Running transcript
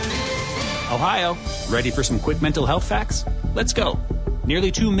Ohio, ready for some quick mental health facts? Let's go.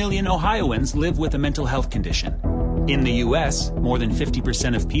 Nearly 2 million Ohioans live with a mental health condition. In the U.S., more than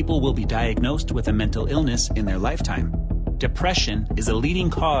 50% of people will be diagnosed with a mental illness in their lifetime. Depression is a leading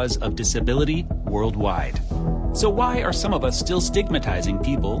cause of disability worldwide. So why are some of us still stigmatizing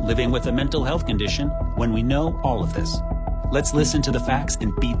people living with a mental health condition when we know all of this? Let's listen to the facts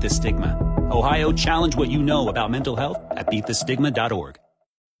and beat the stigma. Ohio, challenge what you know about mental health at beatthestigma.org.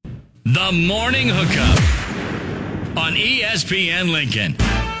 The Morning Hookup on ESPN Lincoln.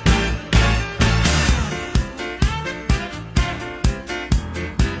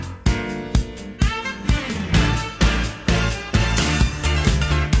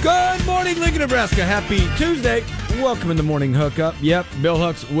 Good morning, Lincoln, Nebraska. Happy Tuesday. Welcome in the Morning Hookup. Yep, Bill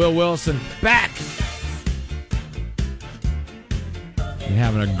Hooks, Will Wilson, back. And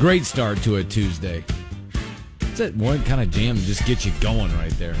having a great start to a Tuesday. That's it. One kind of jam to just get you going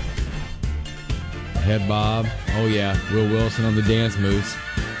right there. Head bob. Oh, yeah. Will Wilson on the dance moves.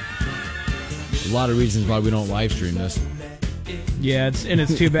 A lot of reasons why we don't live stream this. Yeah,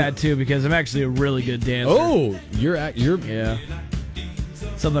 it's too bad, too, because I'm actually a really good dancer. Oh, you're yeah.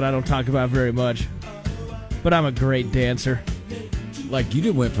 Something I don't talk about very much. But I'm a great dancer. Like,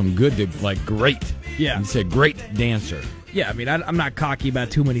 you went from good to, like, great. Yeah. You said great dancer. Yeah, I mean, I'm not cocky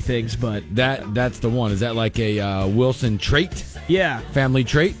about too many things, but... That's the one. Is that like a Wilson trait? Yeah. Family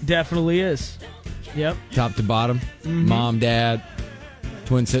trait? Definitely is. Yep. Top to bottom? Mm-hmm. Mom, dad,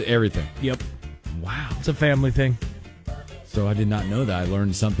 twin set, everything? Yep. Wow. It's a family thing. So I did not know that. I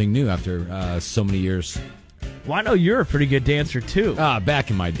learned something new after so many years. Well, I know you're a pretty good dancer, too. Back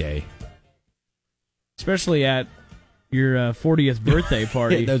in my day. Especially at your 40th birthday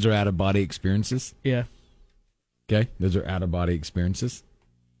party. Those are out-of-body experiences. Yeah. Okay, those are out-of-body experiences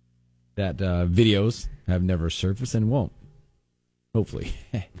that videos have never surfaced and won't. Hopefully.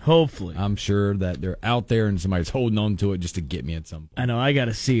 Hopefully. I'm sure that they're out there and somebody's holding on to it just to get me at some point. I know, I got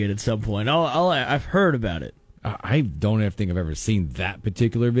to see it at some point. I've heard about it. I don't think I've ever seen that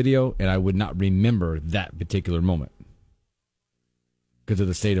particular video, and I would not remember that particular moment because of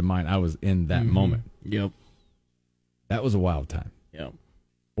the state of mind I was in that moment. Yep. That was a wild time. Yep.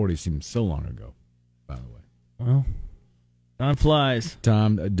 40 seems so long ago, by the way. Well, time flies.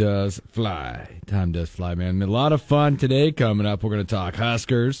 Time does fly. Time does fly, man. A lot of fun today coming up. We're going to talk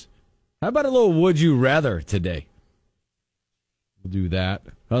Huskers. How about a little Would You Rather today? We'll do that.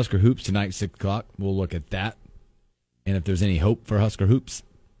 Husker Hoops tonight, 6 o'clock. We'll look at that. And if there's any hope for Husker Hoops,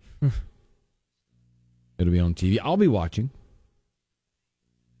 it'll be on TV. I'll be watching.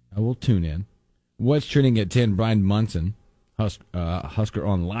 I will tune in. What's trending at 10? Brian Munson, Husker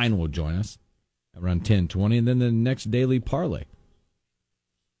Online, will join us around 10:20, and then the next daily parlay.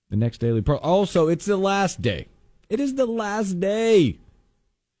 Also, it's the last day. It is the last day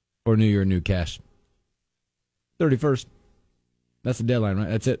for New Year, New Cash. 31st. That's the deadline, right?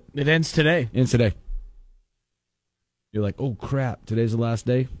 That's it. It ends today. Ends today. You're like, oh, crap, today's the last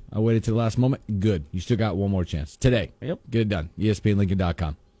day? I waited to the last moment? Good. You still got one more chance. Today. Yep. Get it done.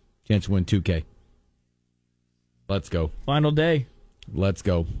 ESPNLincoln.com. Chance to win $2K. Let's go. Final day. Let's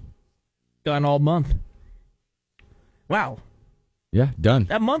go. Gone all month. Wow. Yeah, done.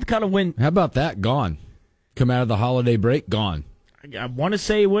 That month kind of went... How about that? Gone. Come out of the holiday break, gone. I want to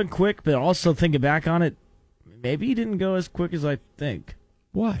say it went quick, but also thinking back on it, maybe it didn't go as quick as I think.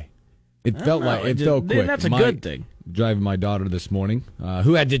 Why? It felt quick. That's a good thing. Driving my daughter this morning,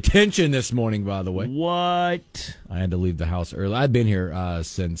 who had detention this morning, by the way. What? I had to leave the house early. I've been here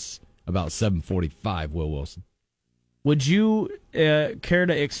since about 7:45, Will Wilson. Would you care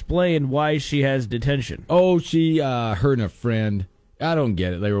to explain why she has detention? Oh, her and a friend, I don't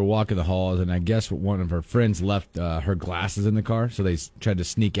get it. They were walking the halls, and I guess one of her friends left her glasses in the car, so they tried to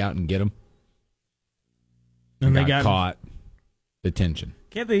sneak out and get them. And they got caught. Detention.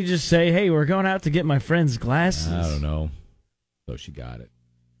 Can't they just say, hey, we're going out to get my friend's glasses? I don't know. So she got it.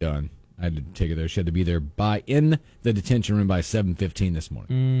 Done. I had to take her there. She had to be there in the detention room by 7:15 this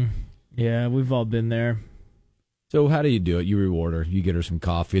morning. Yeah, we've all been there. So how do you do it? You reward her. You get her some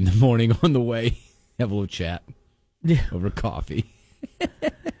coffee in the morning on the way. Have a little chat over coffee.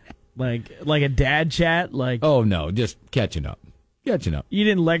 like a dad chat? Oh, no, just catching up. You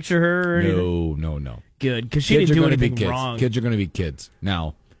didn't lecture her or anything? No. Good, because she didn't do anything wrong. Kids are going to be kids.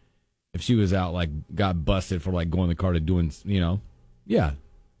 Now, if she was out, got busted for, going in the car to doing, yeah,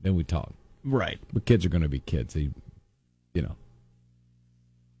 then we talk. Right. But kids are going to be kids. They,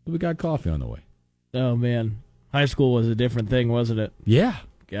 we got coffee on the way. Oh, man. High school was a different thing, wasn't it? Yeah.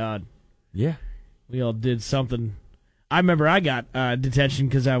 God. Yeah. We all did something. I remember I got detention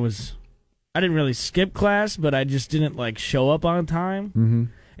because I didn't really skip class, but I just didn't, show up on time. Mm-hmm.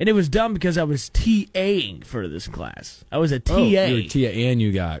 And it was dumb because I was TAing for this class. I was a TA. Oh, you were TA and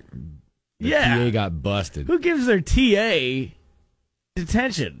you got yeah. TA got busted. Who gives their TA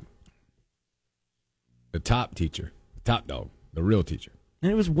detention? The top teacher, top dog, the real teacher.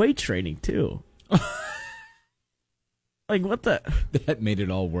 And it was weight training too. Like what the? That made it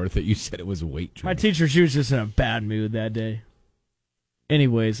all worth it. You said it was weight training. My teacher, she was just in a bad mood that day.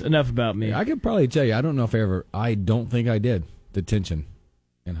 Anyways, enough about me. I could probably tell you. I don't know if I don't think I did detention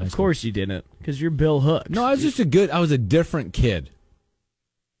in high school. Of course you didn't, because you're Bill Hooks. No, I was just I was a different kid.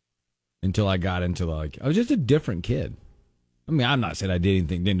 Until I got into I was just a different kid. I mean, I'm not saying I didn't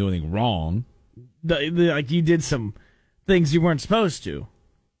do anything wrong. Like you did some things you weren't supposed to.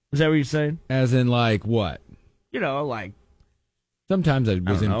 Is that what you're saying? As in, like what? You know, like sometimes I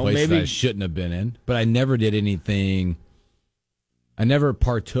was in places maybe I shouldn't have been in, but I never did anything. I never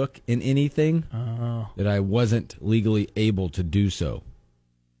partook in anything that I wasn't legally able to do so.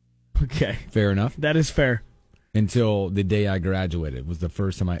 Okay. Fair enough. That is fair. Until the day I graduated was the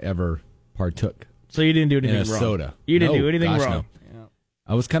first time I ever partook. So you didn't do anything in a wrong. soda. You didn't No, do anything gosh, wrong. no.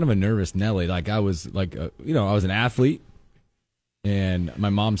 I was kind of a nervous Nelly. Like I was I was an athlete, and my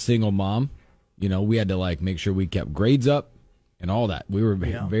mom's single mom. You know, we had to make sure we kept grades up and all that. We were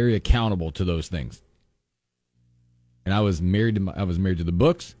very accountable to those things. And I was married to the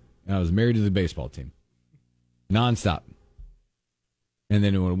books, and I was married to the baseball team, nonstop. And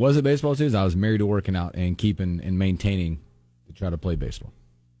then when it wasn't baseball season, I was married to working out and keeping and maintaining to try to play baseball.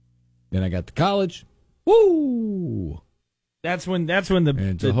 Then I got to college. Woo! That's when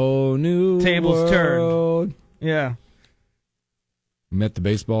it's a whole new tables world. turned. Yeah. Met the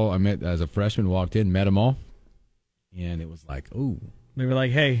baseball. I met as a freshman, walked in, met them all. And it was like, ooh. They were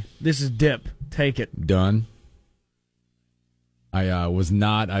like, hey, this is dip. Take it. Done. I was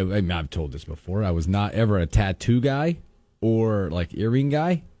not, I've told this before, I was not ever a tattoo guy or earring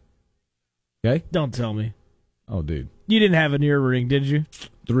guy. Okay? Don't tell me. Oh, dude. You didn't have an earring, did you?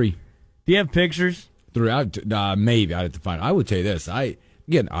 3. Do you have pictures? 3. Maybe. I'd have to find. I would say this. I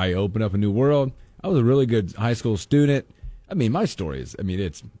opened up a new world. I was a really good high school student. I mean, my story is,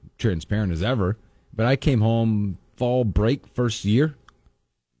 it's transparent as ever. But I came home fall break first year.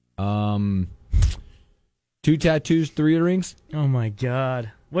 2 tattoos, 3 earrings. Oh, my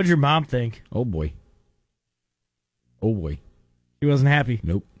God. What'd your mom think? Oh, boy. She wasn't happy.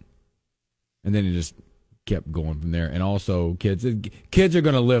 Nope. And then it just kept going from there. And also, kids are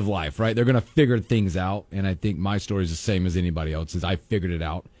going to live life, right? They're going to figure things out. And I think my story is the same as anybody else's. I figured it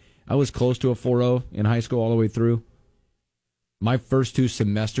out. I was close to a 4.0 in high school all the way through. My first 2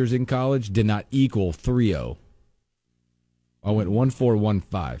 semesters in college did not equal 3.0. I went 1.4,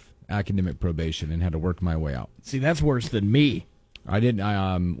 1.5 academic probation and had to work my way out. See, that's worse than me. I didn't.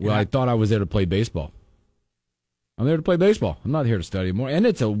 I thought I was there to play baseball. I'm there to play baseball. I'm not here to study more. And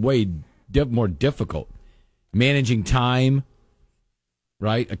it's a way more difficult. Managing time,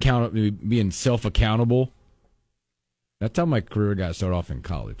 right? Being self-accountable. That's how my career got started off in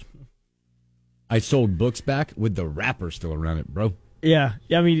college. I sold books back with the wrapper still around it, bro. Yeah.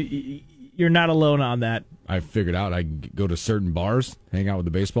 I mean, you're not alone on that. I figured out I'd go to certain bars, hang out with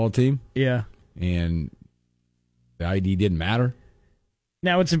the baseball team. Yeah. And the ID didn't matter.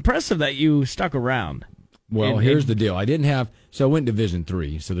 Now, it's impressive that you stuck around. Well, here's the deal. I went Division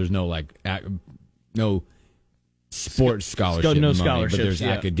III, so there's no no sports scholarship money, but there's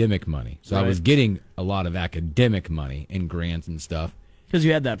academic money. So right. I was getting a lot of academic money and grants and stuff. Because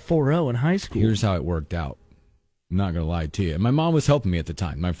you had that 4.0 in high school. Here's how it worked out. I'm not going to lie to you. And my mom was helping me at the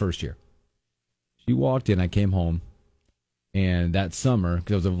time, my first year. She walked in, I came home, and that summer,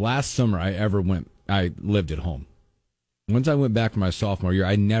 because it was the last summer I lived at home. Once I went back for my sophomore year,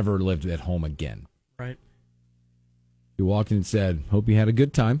 I never lived at home again. Right. She walked in and said, hope you had a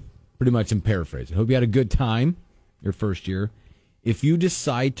good time. Pretty much in paraphrasing. Hope you had a good time your first year. If you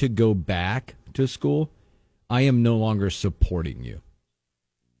decide to go back to school, I am no longer supporting you.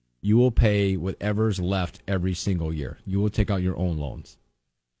 You will pay whatever's left every single year. You will take out your own loans.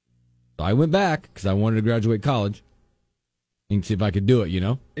 So I went back because I wanted to graduate college and see if I could do it,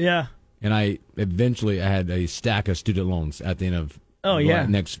 Yeah. And I had a stack of student loans at the end of the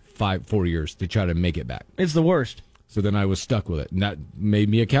next 4 years to try to make it back. It's the worst. So then I was stuck with it, and that made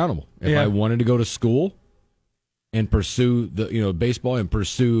me accountable. If I wanted to go to school and pursue the baseball and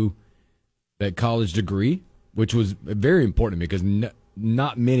pursue that college degree, which was very important to me because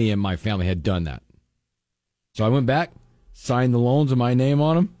not many in my family had done that. So I went back, signed the loans with my name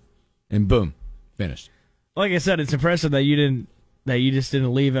on them, and boom, finished. Like I said, it's impressive that you just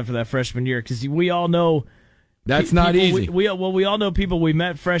didn't leave after that freshman year, because we all know that's not easy. We all know people we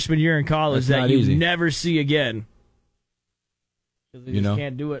met freshman year in college that you never see again. Because they just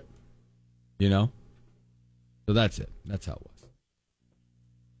can't do it. So that's it. That's how it was.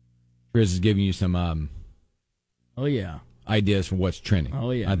 Chris is giving you some Oh, yeah. ideas for what's trending.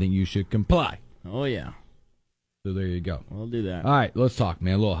 Oh, yeah. I think you should comply. Oh, yeah. So there you go. We'll do that. All right, let's talk,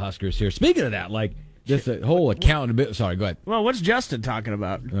 man. A little Huskers here. Speaking of that, like, just a whole account a bit. Sorry, go ahead. Well, what's Justin talking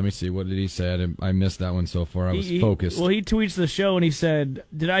about? Let me see. What did he say? I missed that one so far. I was focused. Well, he tweets the show and he said,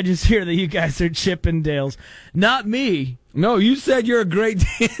 "Did I just hear that you guys are Chippendales?" Not me. No, you said you're a great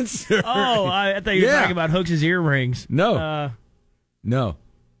dancer. Oh, I thought you were talking about Hooks' earrings. No. No.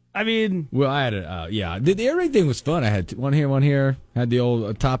 I mean... Well, I had it, yeah. The earring thing was fun. I had one here. Had the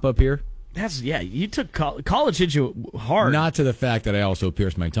old top up here. You took college hit you hard. Not to the fact that I also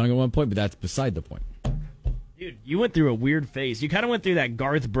pierced my tongue at one point, but that's beside the point. Dude, you went through a weird phase. You kind of went through that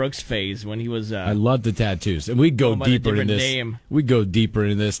Garth Brooks phase when he was... I love the tattoos. And we go deeper in this. Name. We go deeper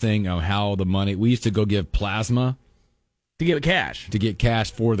into this thing on how the money... We used to go give plasma. To get cash. To get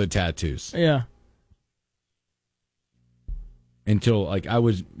cash for the tattoos. Yeah. Until, like, I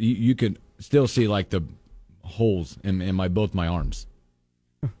was... You could still see, like, the holes in both my arms.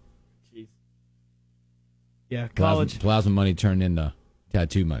 Jeez. Yeah, college. Plasma money turned into...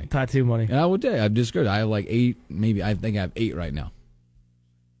 Tattoo money. Tattoo money. And I would tell you, I'm just good. I have like 8, maybe I think I have 8 right now.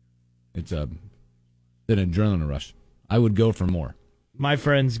 It's an adrenaline rush. I would go for more. My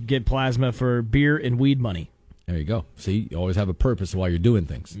friends get plasma for beer and weed money. There you go. See, you always have a purpose while you're doing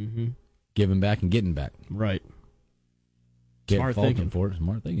things. Mm-hmm. Giving back and getting back. Right. Smart thinking. For it.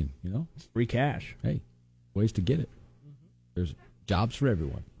 Smart thinking, It's free cash. Hey, ways to get it. There's jobs for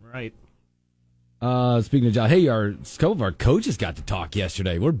everyone. Right. Speaking of jobs, hey, a couple of our coaches got to talk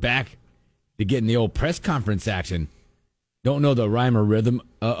yesterday. We're back to getting the old press conference action. Don't know the rhyme or rhythm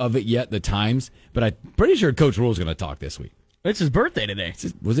of it yet, the times, but I'm pretty sure Coach Rule's going to talk this week. It's his birthday today.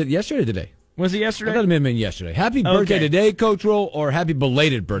 Was it yesterday or today? Was it yesterday? I thought it may have been yesterday. Happy birthday today, Coach Rule, or happy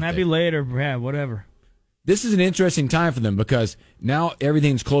belated birthday? Happy later, yeah, whatever. This is an interesting time for them because now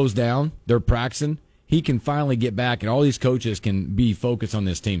everything's closed down. They're practicing. He can finally get back, and all these coaches can be focused on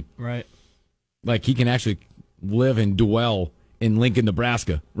this team. Right. Like, he can actually live and dwell in Lincoln,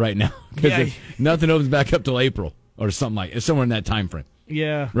 Nebraska right now. Because nothing opens back up till April or something like it. Somewhere in that time frame.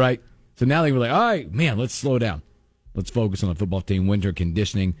 Yeah. Right? So now they were like, all right, man, let's slow down. Let's focus on the football team, winter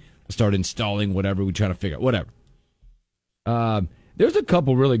conditioning, start installing whatever we're trying to figure out. Whatever. There's a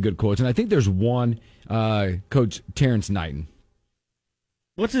couple really good quotes, and I think there's one, Coach Terrence Knighton.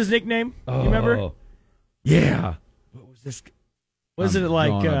 What's his nickname? You remember? Yeah. What was this? Was it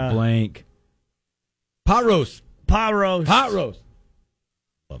like... blank. Pot roast. Pot roast. Pot roast.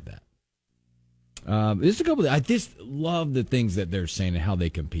 Love that. There's a couple. I just love the things that they're saying and how they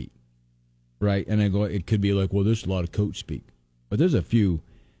compete, right? And I go, it could be like, well, there's a lot of coach speak, but there's a few.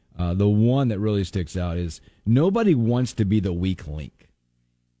 The one that really sticks out is nobody wants to be the weak link.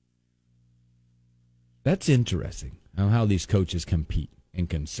 That's interesting. How these coaches compete and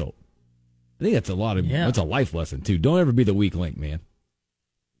consult. I think that's that's a life lesson too. Don't ever be the weak link, man.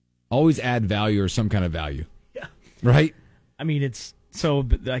 Always add value or some kind of value. Yeah. Right? I mean, it's so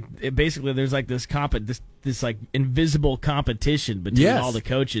like basically there's like this this like invisible competition between all the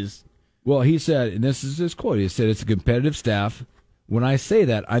coaches. Well, he said, and this is his quote, he said, it's a competitive staff. When I say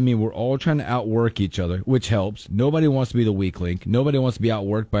that, I mean we're all trying to outwork each other, which helps. Nobody wants to be the weak link. Nobody wants to be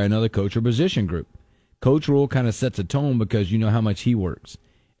outworked by another coach or position group. Coach Rule kind of sets a tone because you know how much he works.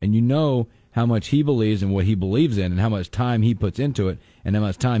 And you know how much he believes in what he believes in and how much time he puts into it and how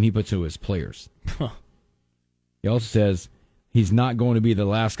much time he puts into his players. He also says he's not going to be the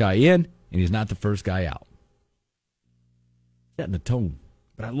last guy in and he's not the first guy out. Setting the tone.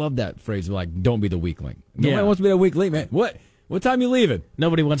 But I love that phrase of like, don't be the weak link. Nobody wants to be the weak link, man. What time you leaving?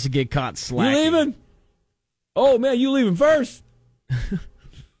 Nobody wants to get caught slacking. You leaving? Oh, man, you leaving first.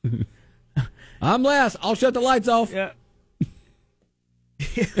 I'm last. I'll shut the lights off. Yeah.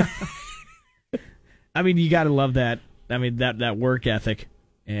 I mean, you got to love that. I mean, that work ethic.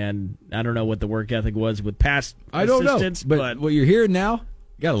 And I don't know what the work ethic was with past assistants. But what you're hearing now,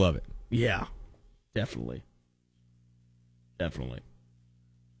 you got to love it. Yeah, definitely. Definitely.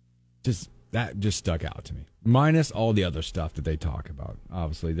 That just stuck out to me. Minus all the other stuff that they talk about.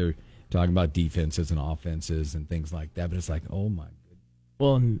 Obviously, they're talking about defenses and offenses and things like that. But it's like, oh, my goodness.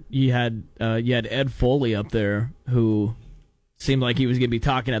 Well, and you had Ed Foley up there who seemed like he was going to be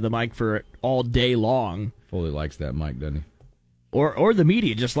talking at the mic for all day long. Foley likes that mic, doesn't he? Or the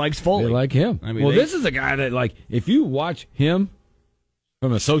media just likes Foley. They like him. I mean, this is a guy that, like, if you watch him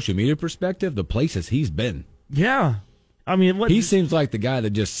from a social media perspective, the places he's been. Yeah. I mean, he seems like the guy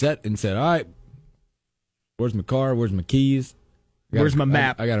that just sat and said, all right, where's my car? Where's my keys? Where's my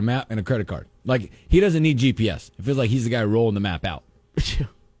map? I got a map and a credit card. Like, he doesn't need GPS. It feels like he's the guy rolling the map out. Sure,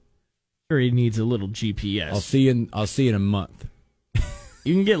 he needs a little GPS. I'll see you in a month.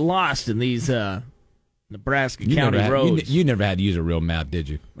 You can get lost in these Nebraska county roads. You never had to use a real map, did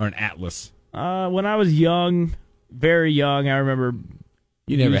you? Or an atlas? When I was young, very young, I remember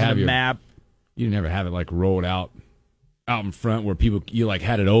You never using have a your map. You never have it like rolled out in front where you like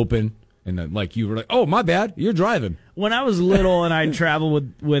had it open and then, like you were like, oh, my bad, you're driving. When I was little and I'd travel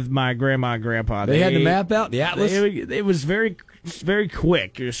with my grandma and grandpa, they had the map out, the atlas. It was very, very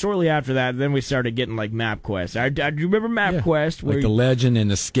quick. Shortly after that, then we started getting like MapQuest. I remember MapQuest, like the legend and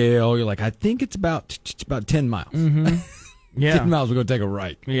the scale. You're like, I think it's about 10 miles. Mm-hmm. Yeah, 10 miles. We're gonna take a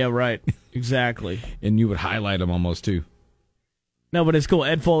right. Yeah, right. Exactly. And you would highlight them almost too. No, but it's cool.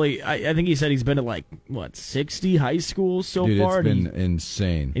 Ed Foley, I think he said he's been to like 60 high schools so far. It's been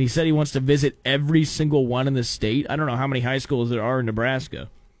insane. And he said he wants to visit every single one in the state. I don't know how many high schools there are in Nebraska.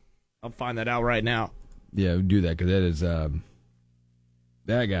 I'll find that out right now. Yeah, do that because that is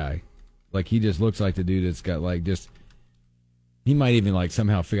that guy. Like, he just looks like the dude that's got like just. He might even like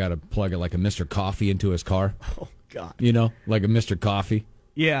somehow figure out to plug it like a Mr. Coffee into his car. Oh God! You know, like a Mr. Coffee.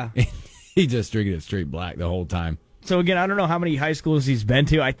 Yeah. He just drinking it straight black the whole time. So again, I don't know how many high schools he's been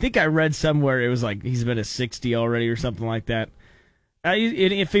to. I think I read somewhere it was like he's been to 60 already or something like that.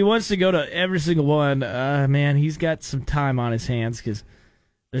 If he wants to go to every single one, man, he's got some time on his hands because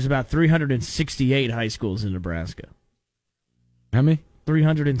there's about 368 high schools in Nebraska. How many?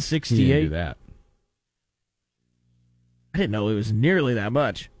 368. He didn't do that. I didn't know it was nearly that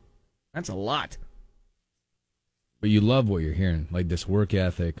much. That's a lot. But you love what you're hearing, like this work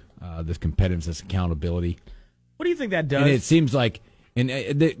ethic, this competitiveness, this accountability. What do you think that does? And it seems like, and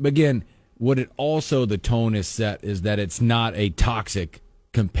again, what it also, the tone is set is that it's not a toxic,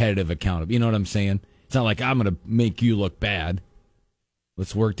 competitive accountability. You know what I'm saying? It's not like I'm going to make you look bad.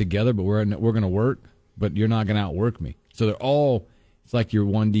 Let's work together, but we're going to work, but you're not going to outwork me. So they're all, it's like you're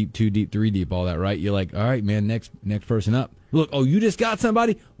 1 deep, 2 deep, 3 deep, all that, right? You're like, all right, man, next person up. Look, oh, you just got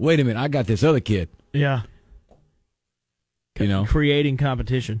somebody? Wait a minute, I got this other kid. Yeah. You know? Creating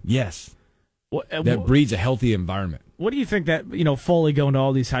competition. Yes. That breeds a healthy environment. What do you think that, Foley going to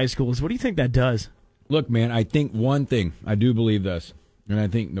all these high schools, what do you think that does? Look, man, I think one thing, I do believe this, and I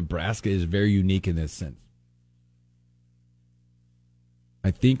think Nebraska is very unique in this sense.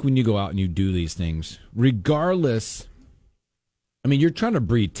 I think when you go out and you do these things, regardless, I mean, you're trying to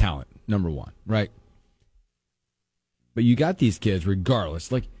breed talent, number one, right? But you got these kids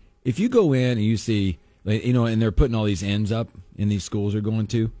regardless. Like, if you go in and you see, and they're putting all these ends up in these schools they're going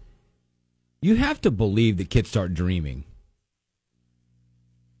to, you have to believe that kids start dreaming.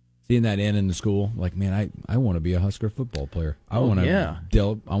 Seeing that end in the school, like, man, I want to be a Husker football player. I want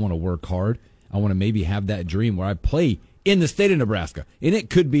to work hard. I want to maybe have that dream where I play in the state of Nebraska. And it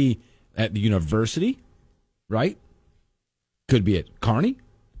could be at the university, right? Could be at Kearney.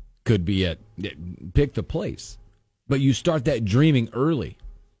 Could be at, pick the place. But you start that dreaming early.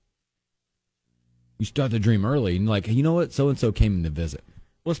 You start the dream early, and like, you know what? So-and-so came in to visit.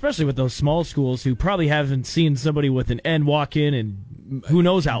 Well, especially with those small schools who probably haven't seen somebody with an N walk in and who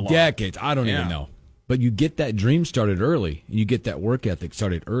knows how long. Decades. I don't even know. But you get that dream started early, and you get that work ethic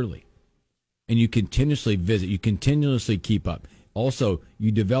started early. And you continuously visit. You continuously keep up. Also,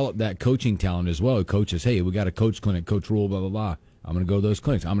 you develop that coaching talent as well. Coaches, hey, we got a coach clinic, Coach Rule, blah, blah, blah. I'm going to go to those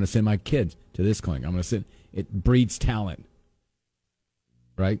clinics. I'm going to send my kids to this clinic. I'm going to send. It breeds talent,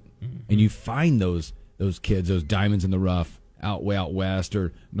 right? Mm-hmm. And you find those kids, those diamonds in the rough, out west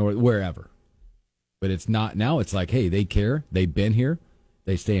or north, wherever. But it's not now. It's like, hey, they care. They've been here.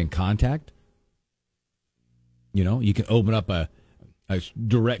 They stay in contact. You can open up a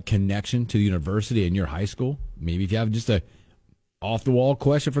direct connection to the university and your high school. Maybe if you have just a off-the-wall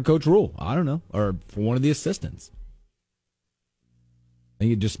question for Coach Rule, I don't know, or for one of the assistants. I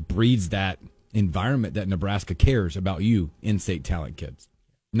think it just breeds that environment that Nebraska cares about you, in-state talent kids,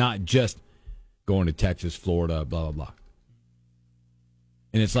 not just going to Texas, Florida, blah, blah, blah.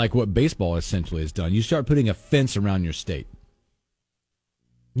 And it's like what baseball essentially has done. You start putting a fence around your state.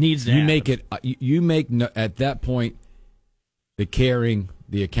 Needs to you happen. make it. You make at that point the caring,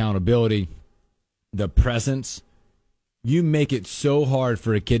 the accountability, the presence. You make it so hard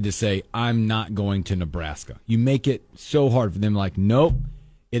for a kid to say, "I'm not going to Nebraska." You make it so hard for them. Like, nope.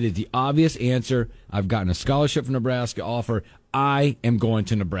 It is the obvious answer. I've gotten a scholarship from Nebraska offer. I am going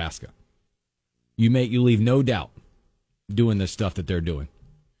to Nebraska. You leave no doubt doing the stuff that they're doing.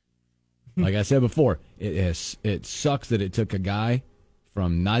 Like I said before, it sucks that it took a guy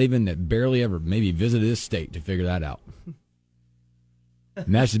from not even that barely ever maybe visited this state to figure that out.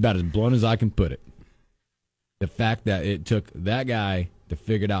 And that's about as blunt as I can put it. The fact that it took that guy to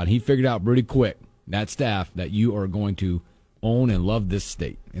figure it out. And he figured out pretty quick, that staff, that you are going to own and love this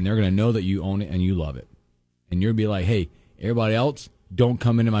state. And they're going to know that you own it and you love it. And you'll be like, hey, everybody else, don't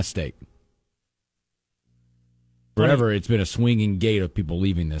come into my state. Forever, it's been a swinging gate of people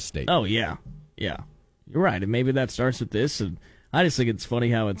leaving this state. Oh, yeah. Yeah. You're right. And maybe that starts with this. And I just think it's funny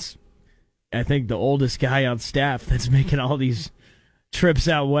how it's, I think, the oldest guy on staff that's making all these trips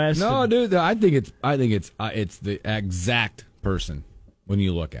out west. No, dude, I think it's the exact person when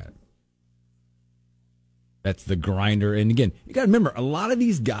you look at it. That's the grinder. And again, you got to remember, a lot of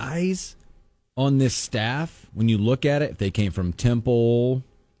these guys on this staff, when you look at it, if they came from Temple,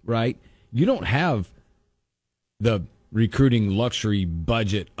 right, you don't have the recruiting luxury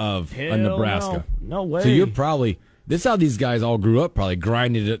budget of a Nebraska. No way. So you're probably, this is how these guys all grew up, probably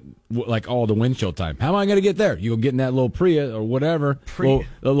grinded it like all the windshield time. How am I going to get there? You go get in that little Prius or whatever,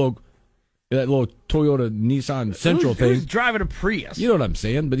 that little Toyota Nissan Sentra thing. Who's driving a Prius? You know what I'm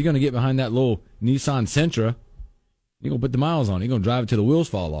saying? But you're going to get behind that little Nissan Sentra. You're going to put the miles on it. You're going to drive it till the wheels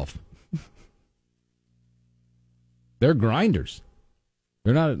fall off. They're grinders.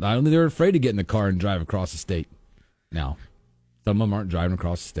 They're not. I don't think they're afraid to get in the car and drive across the state. Now, some of them aren't driving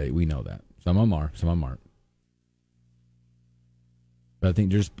across the state. We know that. Some of them are. Some of them aren't. But I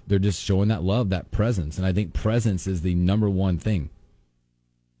think they're just showing that love, that presence. And I think presence is the number one thing.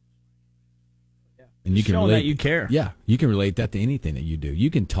 And you can showing relate that you care. Yeah, you can relate that to anything that you do. You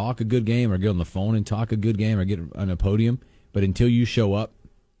can talk a good game or get on the phone and talk a good game or get on a podium. But until you show up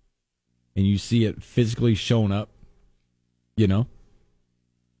and you see it physically showing up, then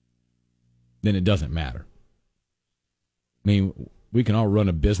it doesn't matter. I mean, we can all run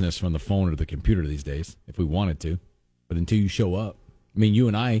a business from the phone or the computer these days if we wanted to. But until you show up, I mean, you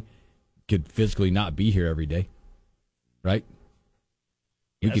and I could physically not be here every day, right?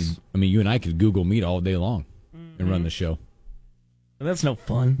 Yes. You and I could Google Meet all day long and run the show. But that's no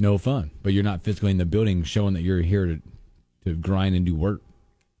fun. No fun. But you're not physically in the building showing that you're here to grind and do work.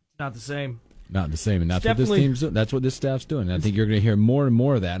 Not the same. Not the same. And that's what this team's doing. That's what this staff's doing. And I think you're going to hear more and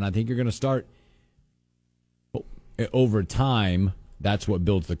more of that. And I think you're going to start, over time, that's what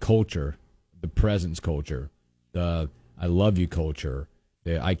builds the culture, the presence culture, the I love you culture,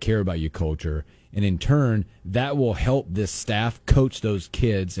 the I care about you culture. And in turn, that will help this staff coach those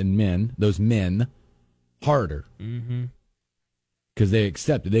kids and those men, harder. Mm-hmm. Because they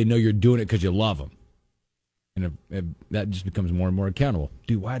accept it. They know you're doing it because you love them. And that just becomes more and more accountable.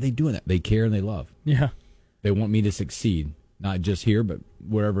 Dude, why are they doing that? They care and they love. Yeah. They want me to succeed, not just here, but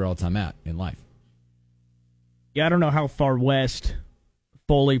wherever else I'm at in life. Yeah, I don't know how far west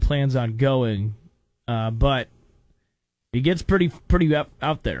Foley plans on going, but he gets pretty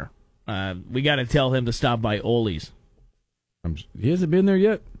out there. We got to tell him to stop by Ole's. He hasn't been there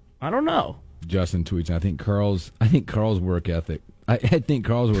yet. I don't know. Justin tweets, I think Carl's work ethic. I think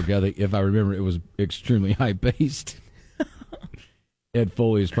Carl's work ethic, if I remember, it was extremely high paced. Ed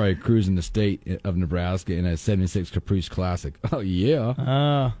Foley is probably cruising the state of Nebraska in a '76 Caprice Classic. Oh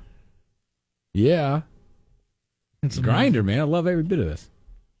yeah, yeah. It's a grinder, man. I love every bit of this.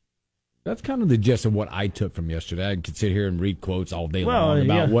 That's kind of the gist of what I took from yesterday. I could sit here and read quotes all day long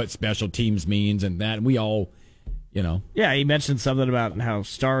about what special teams means and that. And we all, Yeah, he mentioned something about how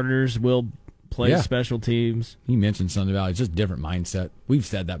starters will play special teams. He mentioned something about it's just different mindset. We've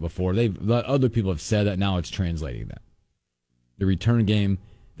said that before. Other people have said that. Now it's translating that. The return game,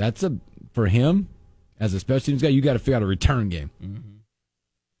 for him, as a special teams guy, you got to figure out a return game. Mm-hmm.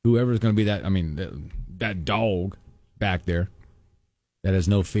 Whoever's going to be that dog back there that has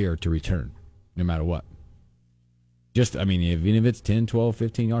no fear to return, no matter what. Even if it's 10, 12,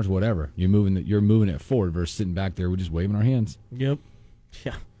 15 yards, whatever, you're moving it forward versus sitting back there, we're just waving our hands. Yep.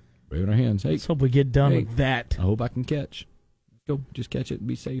 Yeah. Waving our hands. Hey, let's hope we get done with that. I hope I can catch. Let's go. Just catch it and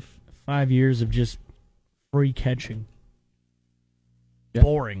be safe. 5 years of just free catching. Yeah.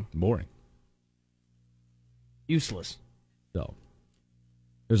 Boring. Useless. So,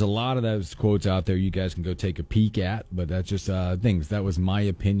 there's a lot of those quotes out there you guys can go take a peek at, but that's just things. That was my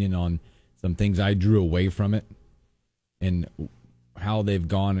opinion on some things I drew away from it and how they've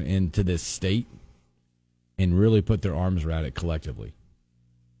gone into this state and really put their arms around it collectively.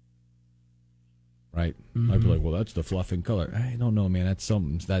 Right? Mm-hmm. I'd be like, well, that's the fluff and color. I don't know, man. That's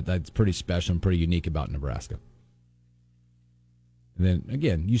something that's pretty special and pretty unique about Nebraska. And then,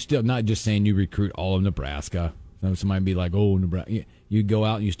 again, you still not just saying you recruit all of Nebraska. Somebody be like, oh, Nebraska. You go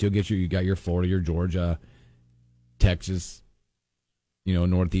out and you still you got your Florida, your Georgia, Texas,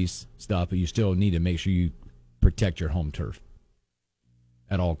 Northeast stuff, but you still need to make sure you protect your home turf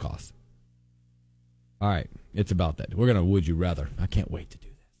at all costs. All right, it's about that. We're going to Would You Rather. I can't wait to do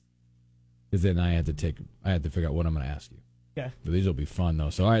this. Because then I had to figure out what I'm going to ask you. Okay. But these will be fun, though.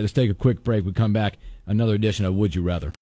 So, all right, let's take a quick break. We come back. Another edition of Would You Rather.